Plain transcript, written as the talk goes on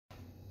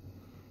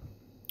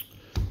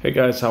Hey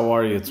guys, how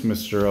are you? It's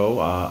Mr. O.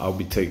 I'll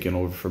be taking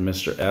over for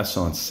Mr. S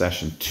on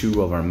session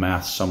 2 of our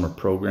math summer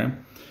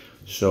program.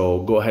 So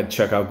go ahead,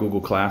 check out Google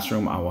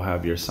Classroom. I will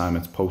have your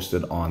assignments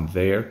posted on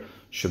there.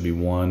 Should be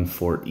one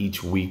for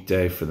each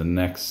weekday for the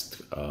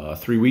next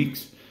 3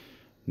 weeks.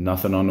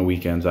 Nothing on the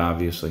weekends,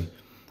 obviously.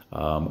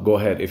 Go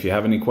ahead, if you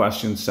have any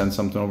questions, send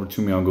something over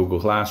to me on Google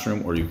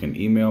Classroom, or you can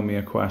email me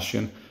a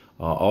question.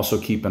 Also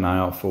keep an eye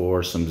out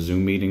for some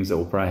Zoom meetings that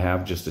we'll probably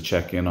have just to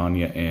check in on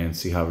you and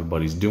see how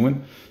everybody's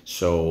doing.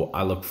 So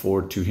I look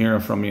forward to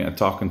hearing from you and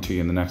talking to you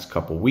in the next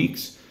couple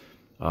weeks.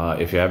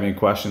 If you have any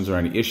questions or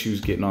any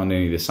issues getting on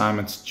any of the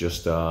assignments,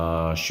 just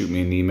shoot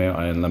me an email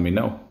and let me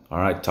know. All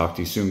right, talk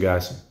to you soon,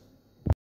 guys.